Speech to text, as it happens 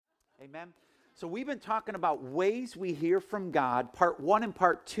Amen. So we've been talking about ways we hear from God. Part 1 and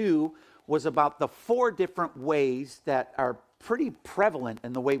part 2 was about the 4 different ways that are pretty prevalent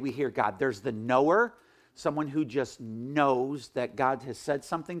in the way we hear God. There's the knower, someone who just knows that God has said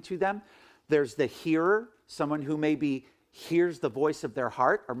something to them. There's the hearer, someone who maybe hears the voice of their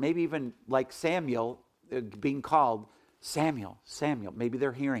heart, or maybe even like Samuel being called Samuel. Maybe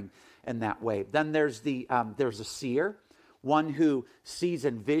they're hearing in that way. Then there's a seer, one who sees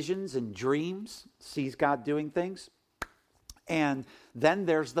in visions and dreams, sees God doing things. And then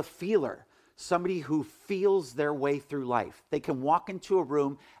there's the feeler, somebody who feels their way through life. They can walk into a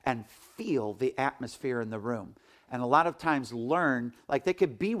room and feel the atmosphere in the room. And a lot of times learn, like they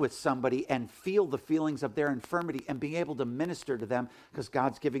could be with somebody and feel the feelings of their infirmity and be able to minister to them because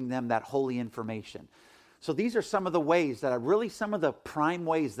God's giving them that holy information. So these are some of the ways that are really some of the prime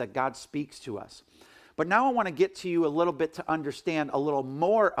ways that God speaks to us. But now I want to get to you a little bit to understand a little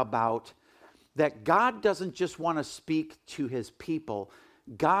more about that God doesn't just want to speak to his people.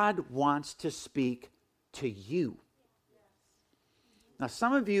 God wants to speak to you. Now,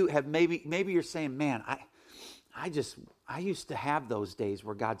 some of you have maybe you're saying, man, I used to have those days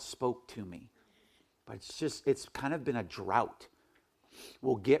where God spoke to me. But it's kind of been a drought.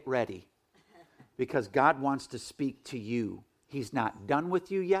 Well, get ready. Because God wants to speak to you. He's not done with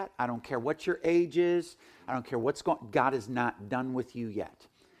you yet. I don't care what your age is. I don't care what's going on. God is not done with you yet.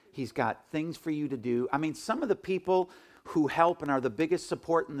 He's got things for you to do. I mean, some of the people who help and are the biggest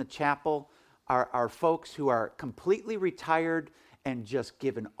support in the chapel are folks who are completely retired and just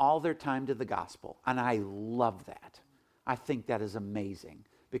given all their time to the gospel. And I love that. I think that is amazing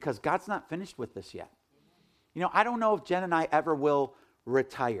because God's not finished with this yet. You know, I don't know if Jen and I ever will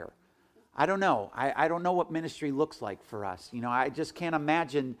retire. I don't know. I don't know what ministry looks like for us. You know, I just can't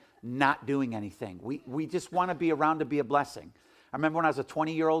imagine not doing anything. We just want to be around to be a blessing. I remember when I was a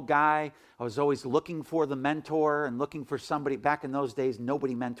 20-year-old guy, I was always looking for the mentor and looking for somebody. Back in those days,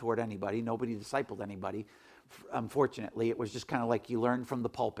 nobody mentored anybody. Nobody discipled anybody. Unfortunately, it was just kind of like you learn from the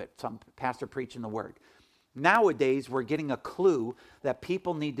pulpit, some pastor preaching the word. Nowadays, we're getting a clue that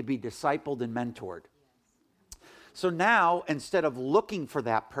people need to be discipled and mentored. So now, instead of looking for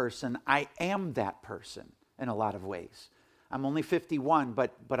that person, I am that person in a lot of ways. I'm only 51,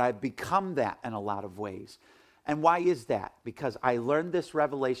 but I've become that in a lot of ways. And why is that? Because I learned this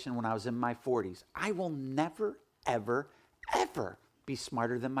revelation when I was in my 40s. I will never, ever, ever be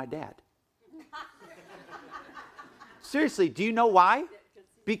smarter than my dad. Seriously, do you know why?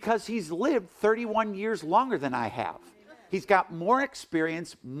 Because he's lived 31 years longer than I have. He's got more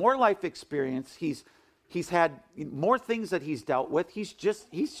experience, more life experience. He's had more things that he's dealt with. He's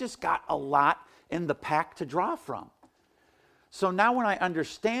just got a lot in the pack to draw from. So now when I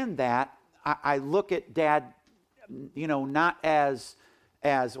understand that, I look at Dad, you know, not as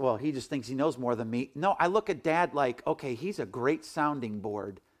well, he just thinks he knows more than me. No, I look at Dad like, okay, he's a great sounding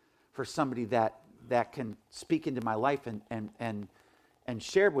board for somebody that can speak into my life and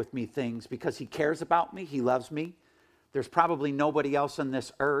share with me things because he cares about me, he loves me. There's probably nobody else on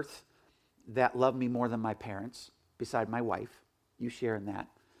this earth that love me more than my parents, beside my wife. You share in that,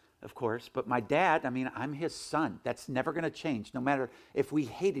 of course. But my dad, I mean, I'm his son. That's never going to change. No matter if we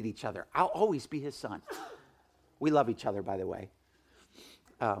hated each other, I'll always be his son. We love each other, by the way.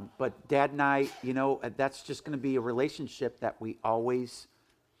 But Dad and I, you know, that's just going to be a relationship that we always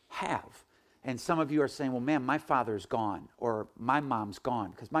have. And some of you are saying, well, man, my father's gone, or my mom's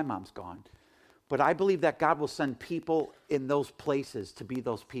gone, because my mom's gone. But I believe that God will send people in those places to be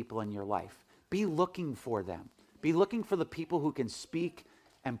those people in your life. Be looking for them. Be looking for the people who can speak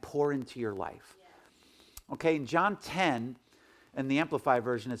and pour into your life. Okay, in John 10, in the Amplified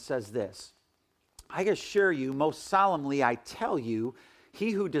version, it says this. I assure you, most solemnly, I tell you,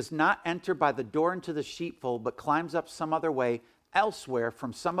 he who does not enter by the door into the sheepfold, but climbs up some other way elsewhere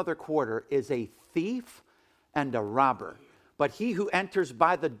from some other quarter, is a thief and a robber. But he who enters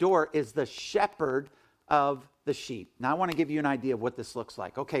by the door is the shepherd of the sheep. Now, I want to give you an idea of what this looks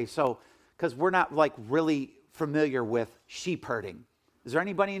like. Okay, so, because we're not like really familiar with sheep herding. Is there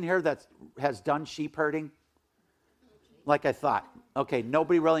anybody in here that has done sheep herding? Like I thought. Okay,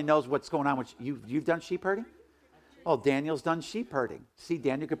 nobody really knows what's going on with you. You've done sheep herding? Oh, Daniel's done sheep herding. See,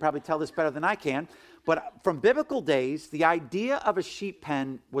 Daniel could probably tell this better than I can. But from biblical days, the idea of a sheep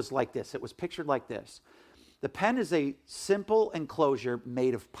pen was like this. It was pictured like this. The pen is a simple enclosure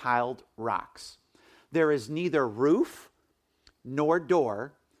made of piled rocks. There is neither roof nor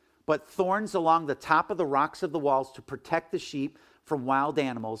door, but thorns along the top of the rocks of the walls to protect the sheep from wild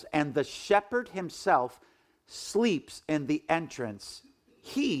animals. And the shepherd himself sleeps in the entrance.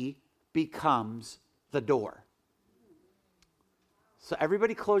 He becomes the door. So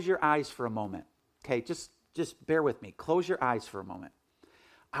everybody close your eyes for a moment. Okay, just bear with me. Close your eyes for a moment.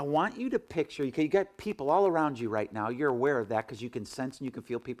 I want you to picture, okay, you got people all around you right now. You're aware of that because you can sense and you can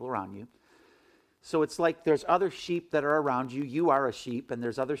feel people around you. So it's like there's other sheep that are around you. You are a sheep, and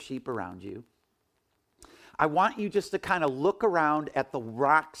there's other sheep around you. I want you just to kind of look around at the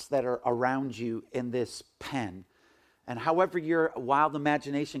rocks that are around you in this pen. And however your wild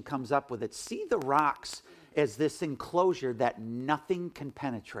imagination comes up with it, see the rocks as this enclosure that nothing can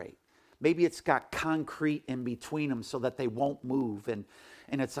penetrate. Maybe it's got concrete in between them so that they won't move. And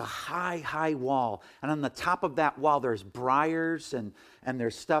it's a high wall. And on the top of that wall, there's briars and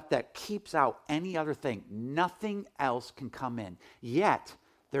there's stuff that keeps out any other thing. Nothing else can come in. Yet,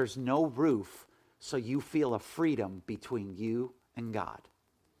 there's no roof, so you feel a freedom between you and God.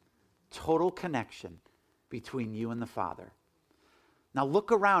 Total connection between you and the Father. Now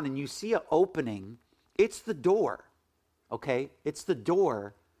look around and you see an opening. It's the door, okay? It's the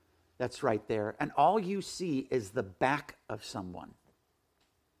door that's right there. And all you see is the back of someone.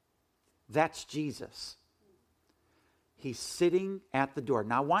 That's Jesus. He's sitting at the door.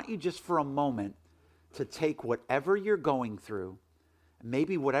 Now, I want you just for a moment to take whatever you're going through,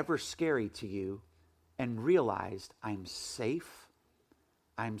 maybe whatever's scary to you, and realize I'm safe,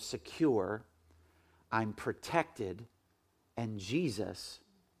 I'm secure, I'm protected, and Jesus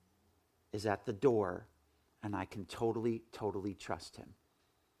is at the door, and I can totally trust him.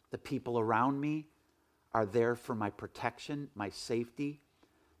 The people around me are there for my protection, my safety.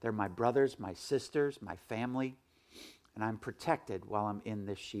 They're my brothers, my sisters, my family, and I'm protected while I'm in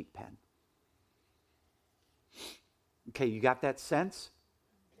this sheep pen. Okay, you got that sense?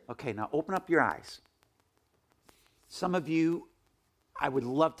 Okay, now open up your eyes. Some of you, I would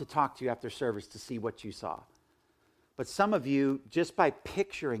love to talk to you after service to see what you saw. But some of you, just by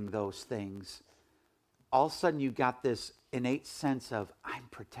picturing those things, all of a sudden you got this innate sense of, I'm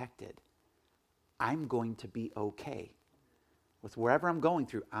protected. I'm going to be okay. With wherever I'm going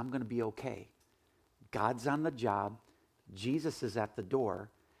through, I'm going to be okay. God's on the job. Jesus is at the door.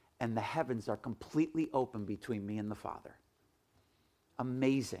 And the heavens are completely open between me and the Father.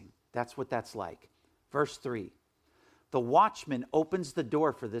 Amazing. That's what that's like. Verse 3. The watchman opens the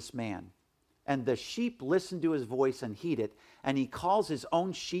door for this man. And the sheep listen to his voice and heed it. And he calls his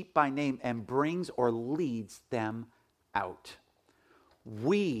own sheep by name and brings or leads them out.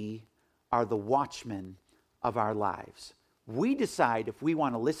 We are the watchmen of our lives. We decide if we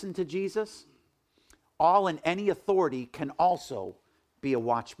want to listen to Jesus. All and any authority can also be a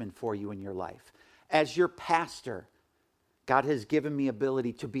watchman for you in your life. As your pastor, God has given me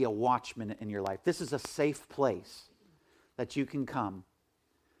ability to be a watchman in your life. This is a safe place that you can come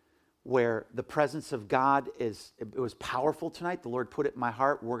where the presence of God is, it was powerful tonight. The Lord put it in my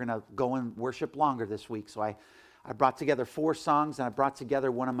heart. We're going to go and worship longer this week. So I brought together 4 songs, and I brought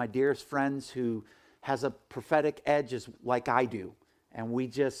together one of my dearest friends who has a prophetic edge like I do. And we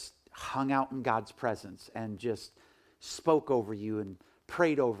just hung out in God's presence and just spoke over you and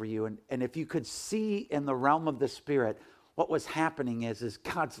prayed over you. And if you could see in the realm of the Spirit, what was happening is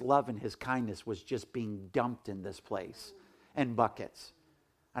God's love and his kindness was just being dumped in this place in buckets.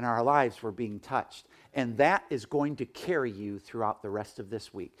 And our lives were being touched. And that is going to carry you throughout the rest of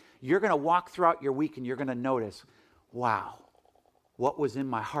this week. You're going to walk throughout your week and you're going to notice, wow, what was in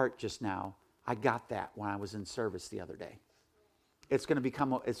my heart just now, I got that when I was in service the other day. It's going to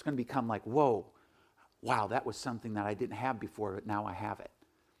become like, whoa, wow, that was something that I didn't have before, but now I have it.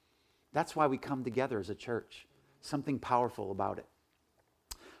 That's why we come together as a church. Something powerful about it.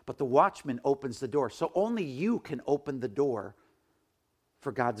 But the watchman opens the door. So only you can open the door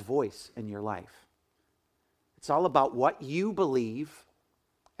for God's voice in your life. It's all about what you believe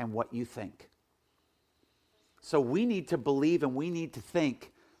and what you think. So we need to believe and we need to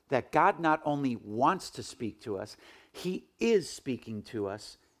think that God not only wants to speak to us, he is speaking to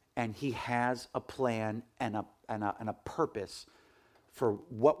us, and he has a plan and a purpose for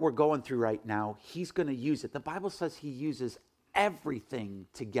what we're going through right now. He's going to use it. The Bible says he uses everything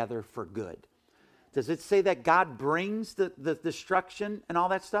together for good. Does it say that God brings the destruction and all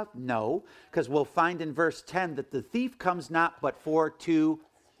that stuff? No, because we'll find in verse 10 that the thief comes not but for to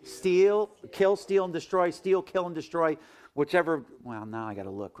steal, kill, steal, and destroy, steal, kill, and destroy, whichever. Well, now I got to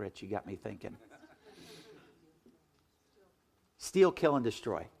look, Rich. You got me thinking. Steal, kill, and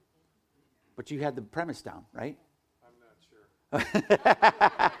destroy. But you had the premise down, right? I'm not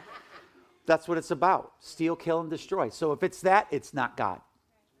sure. That's what it's about. Steal, kill, and destroy. So if it's that, it's not God.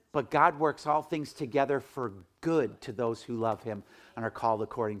 But God works all things together for good to those who love him and are called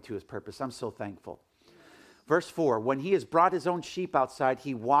according to his purpose. I'm so thankful. Verse 4, when he has brought his own sheep outside,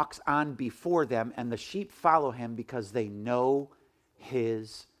 he walks on before them, and the sheep follow him because they know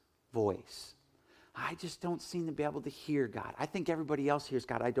his voice. I just don't seem to be able to hear God. I think everybody else hears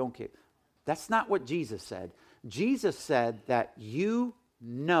God. I don't care. That's not what Jesus said. Jesus said that you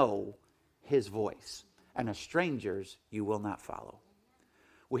know his voice, and a stranger's you will not follow.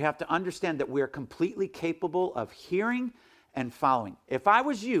 We have to understand that we are completely capable of hearing and following. If I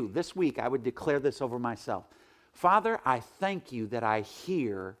was you this week, I would declare this over myself. Father, I thank you that I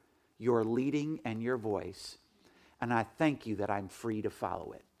hear your leading and your voice, and I thank you that I'm free to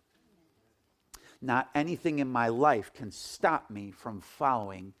follow it. Not anything in my life can stop me from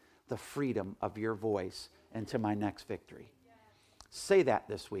following the freedom of your voice into my next victory. Say that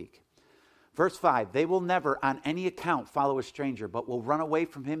this week. Verse 5, they will never on any account follow a stranger, but will run away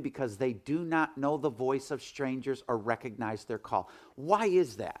from him because they do not know the voice of strangers or recognize their call. Why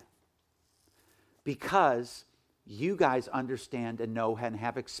is that? Because you guys understand and know and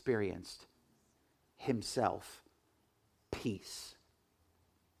have experienced himself, peace.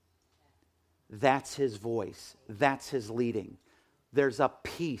 That's his voice. That's his leading. There's a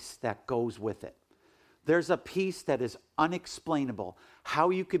peace that goes with it. There's a peace that is unexplainable. How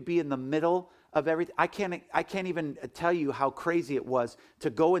you could be in the middle of everything. I can't even tell you how crazy it was to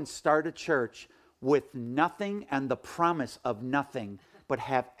go and start a church with nothing and the promise of nothing, but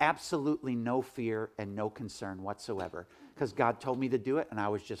have absolutely no fear and no concern whatsoever. Because God told me to do it, and I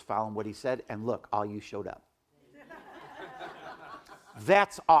was just following what he said, and look, all you showed up.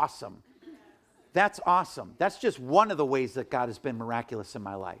 That's awesome. That's awesome. That's just one of the ways that God has been miraculous in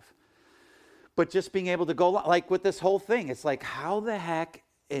my life. But just being able to go, like with this whole thing, it's like, how the heck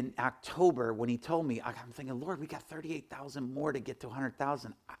in October, when he told me, I'm thinking, Lord, we got 38,000 more to get to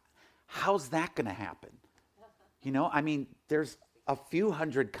 100,000. How's that going to happen? You know, I mean, there's a few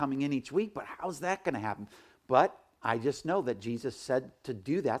hundred coming in each week, but how's that going to happen? But I just know that Jesus said to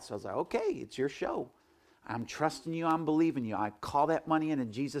do that. So I was like, okay, it's your show. I'm trusting you. I'm believing you. I call that money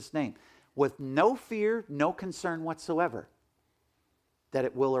in Jesus' name with no fear, no concern whatsoever that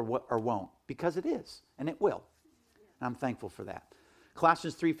it will or won't, because it is, and it will. And I'm thankful for that.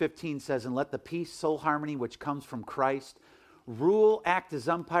 Colossians 3:15 says, and let the peace, soul harmony, which comes from Christ, rule, act as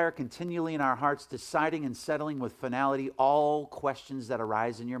umpire continually in our hearts, deciding and settling with finality all questions that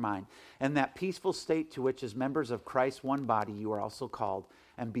arise in your mind. And that peaceful state to which as members of Christ's one body you are also called,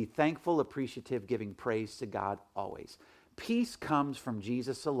 and be thankful, appreciative, giving praise to God always. Peace comes from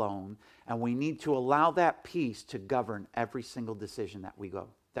Jesus alone, and we need to allow that peace to govern every single decision that we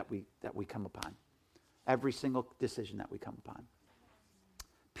come upon. Every single decision that we come upon.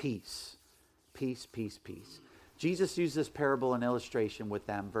 Peace. Peace, peace, peace. Jesus used this parable and illustration with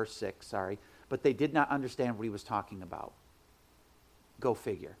them, verse 6, but they did not understand what he was talking about. Go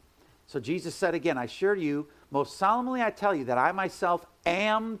figure. So Jesus said again, I assure you, most solemnly I tell you that I myself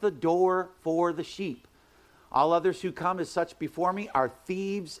am the door for the sheep. All others who come as such before me are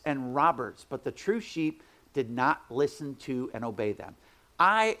thieves and robbers, but the true sheep did not listen to and obey them.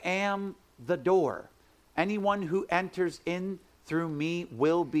 I am the door. Anyone who enters in through me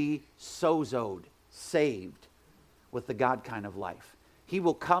will be sozoed, saved with the God kind of life. He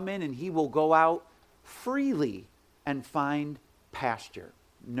will come in and he will go out freely and find pasture,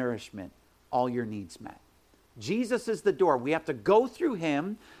 nourishment, all your needs met. Jesus is the door. We have to go through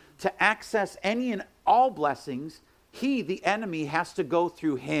him to access any and all blessings. He, the enemy, has to go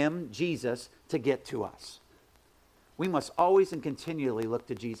through him, Jesus, to get to us. We must always and continually look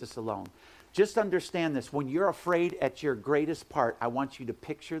to Jesus alone. Just understand this. When you're afraid at your greatest part, I want you to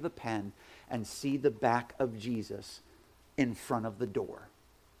picture the pen and see the back of Jesus in front of the door,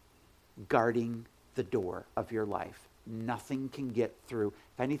 guarding the door of your life. Nothing can get through.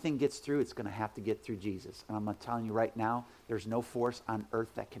 If anything gets through, it's going to have to get through Jesus. And I'm telling you right now, there's no force on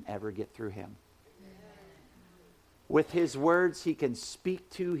earth that can ever get through him. With his words, he can speak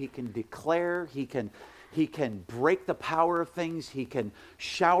to, he can declare, he can break the power of things, he can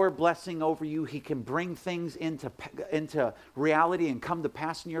shower blessing over you, he can bring things into reality and come to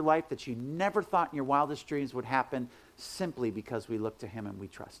pass in your life that you never thought in your wildest dreams would happen, simply because we look to him and we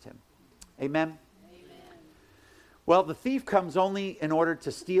trust him. Amen? Well, the thief comes only in order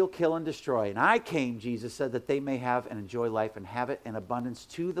to steal, kill, and destroy. And I came, Jesus said, that they may have and enjoy life and have it in abundance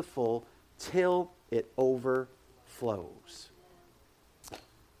to the full till it overflows.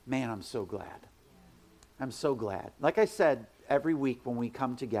 Man, I'm so glad. I'm so glad. Like I said, every week when we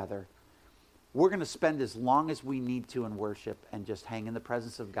come together, we're going to spend as long as we need to in worship and just hang in the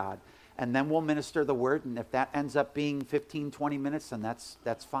presence of God. And then we'll minister the word. And if that ends up being 15, 20 minutes, then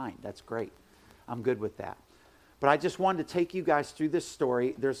that's fine. That's great. I'm good with that. But I just wanted to take you guys through this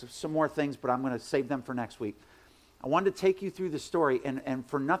story. There's some more things, but I'm going to save them for next week. I wanted to take you through the story, and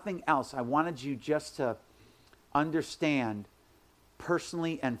for nothing else, I wanted you just to understand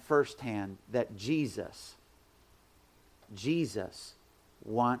personally and firsthand that Jesus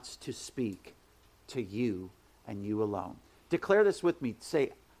wants to speak to you and you alone. Declare this with me. Say,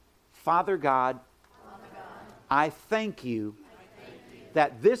 Father God, I thank you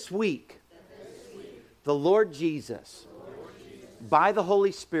that this week, the Lord Jesus, by the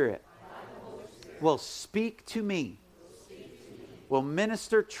Holy Spirit, will speak to me, will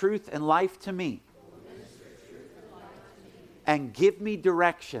minister truth and life to me, and give me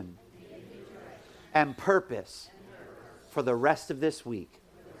direction and purpose for the rest of this week.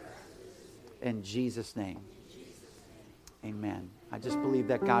 In Jesus' name. Amen. I just believe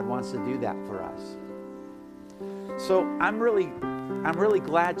that God wants to do that for us. So I'm really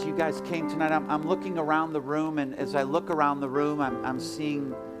glad you guys came tonight. I'm looking around the room, and as I look around the room, I'm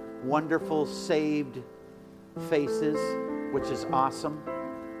seeing wonderful saved faces, which is awesome.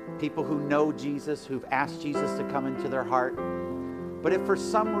 People who know Jesus, who've asked Jesus to come into their heart. But if for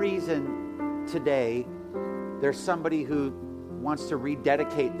some reason today there's somebody who wants to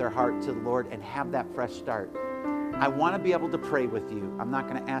rededicate their heart to the Lord and have that fresh start, I want to be able to pray with you. I'm not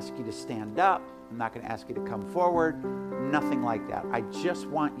going to ask you to stand up. I'm not going to ask you to come forward. Nothing like that. I just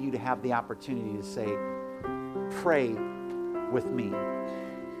want you to have the opportunity to say, pray with me.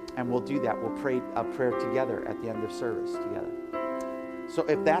 And we'll do that. We'll pray a prayer together at the end of service together. So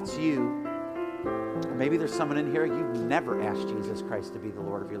if that's you, or maybe there's someone in here, you've never asked Jesus Christ to be the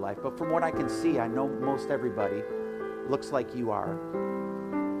Lord of your life. But from what I can see, I know most everybody looks like you are.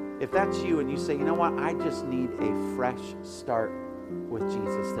 If that's you and you say, you know what, I just need a fresh start with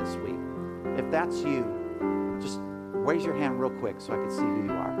Jesus this week. If that's you, just raise your hand real quick so I can see who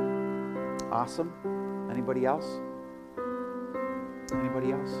you are. Awesome. Anybody else?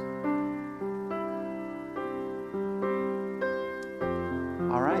 Anybody else?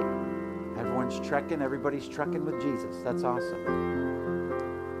 All right. Everyone's trekking. Everybody's trekking with Jesus. That's awesome.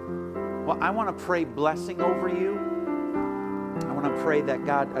 Well, I want to pray blessing over you. I want to pray that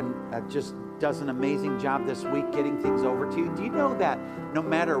God just does an amazing job this week getting things over to you. Do you know that no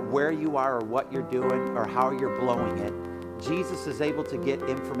matter where you are or what you're doing or how you're blowing it, Jesus is able to get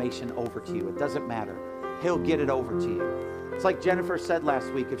information over to you? It doesn't matter. He'll get it over to you. It's like Jennifer said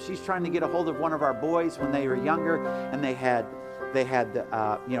last week. If she's trying to get a hold of one of our boys when they were younger and they had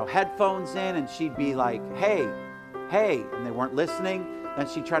headphones in, and she'd be like, hey, and they weren't listening, then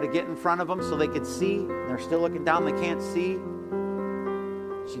she'd try to get in front of them so they could see, and they're still looking down, they can't see.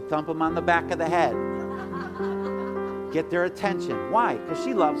 She'd thump them on the back of the head. Get their attention. Why? Because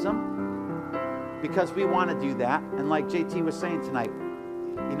she loves them. Because we want to do that. And like JT was saying tonight,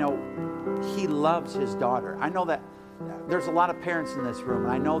 he loves his daughter. I know that there's a lot of parents in this room,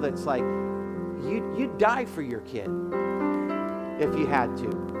 and I know that it's like, you'd die for your kid if you had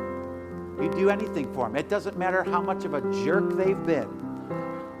to. You'd do anything for them. It doesn't matter how much of a jerk they've been.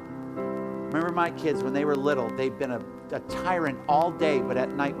 Remember my kids, when they were little, they'd been a tyrant all day, but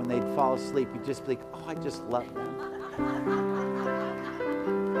at night when they'd fall asleep, you'd just be like, oh, I just love them.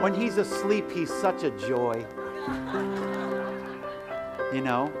 When he's asleep, he's such a joy.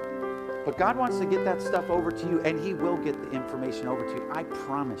 But God wants to get that stuff over to you, and he will get the information over to you. I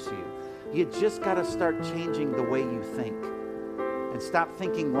promise you. You just got to start changing the way you think. And stop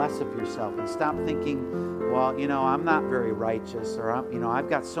thinking less of yourself, and stop thinking, well, I'm not very righteous, or I've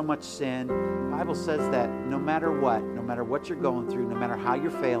got so much sin. The Bible says that no matter what you're going through, no matter how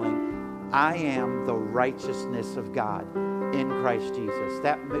you're failing, I am the righteousness of God in Christ Jesus.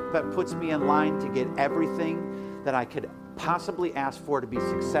 That puts me in line to get everything that I could possibly ask for to be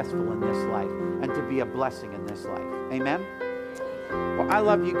successful in this life and to be a blessing in this life. Amen? Well, I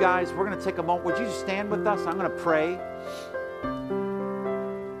love you guys. We're going to take a moment. Would you stand with us? I'm going to pray.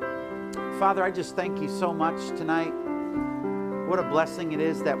 Father, I just thank you so much tonight. What a blessing it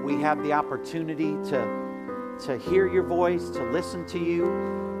is that we have the opportunity to hear your voice, to listen to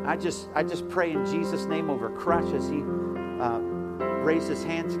you. I just pray in Jesus' name over Crush as he raised his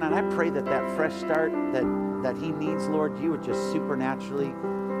hand tonight. I pray that fresh start that he needs, Lord, you would just supernaturally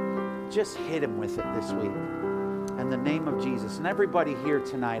just hit him with it this week. In the name of Jesus. And everybody here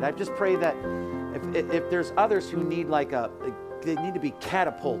tonight, I just pray that if there's others who need they need to be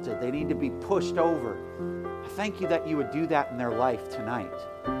catapulted, they need to be pushed over, I thank you that you would do that in their life tonight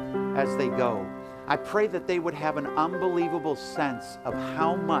as they go. I pray that they would have an unbelievable sense of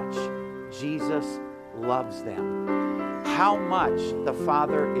how much Jesus loves them, how much the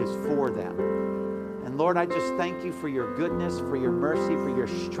Father is for them. And Lord, I just thank you for your goodness, for your mercy, for your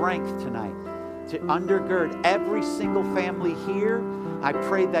strength tonight to undergird every single family here. I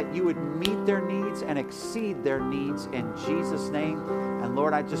pray that you would meet their needs and exceed their needs in Jesus' name. And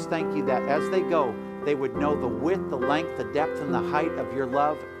Lord, I just thank you that as they go, they would know the width, the length, the depth, and the height of your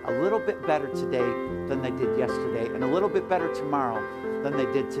love a little bit better today than they did yesterday, and a little bit better tomorrow than they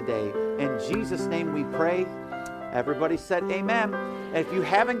did today. In Jesus' name we pray. Everybody said amen. And if you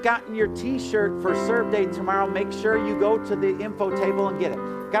haven't gotten your t-shirt for Serve Day tomorrow, make sure you go to the info table and get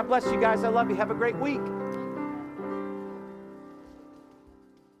it. God bless you guys. I love you. Have a great week.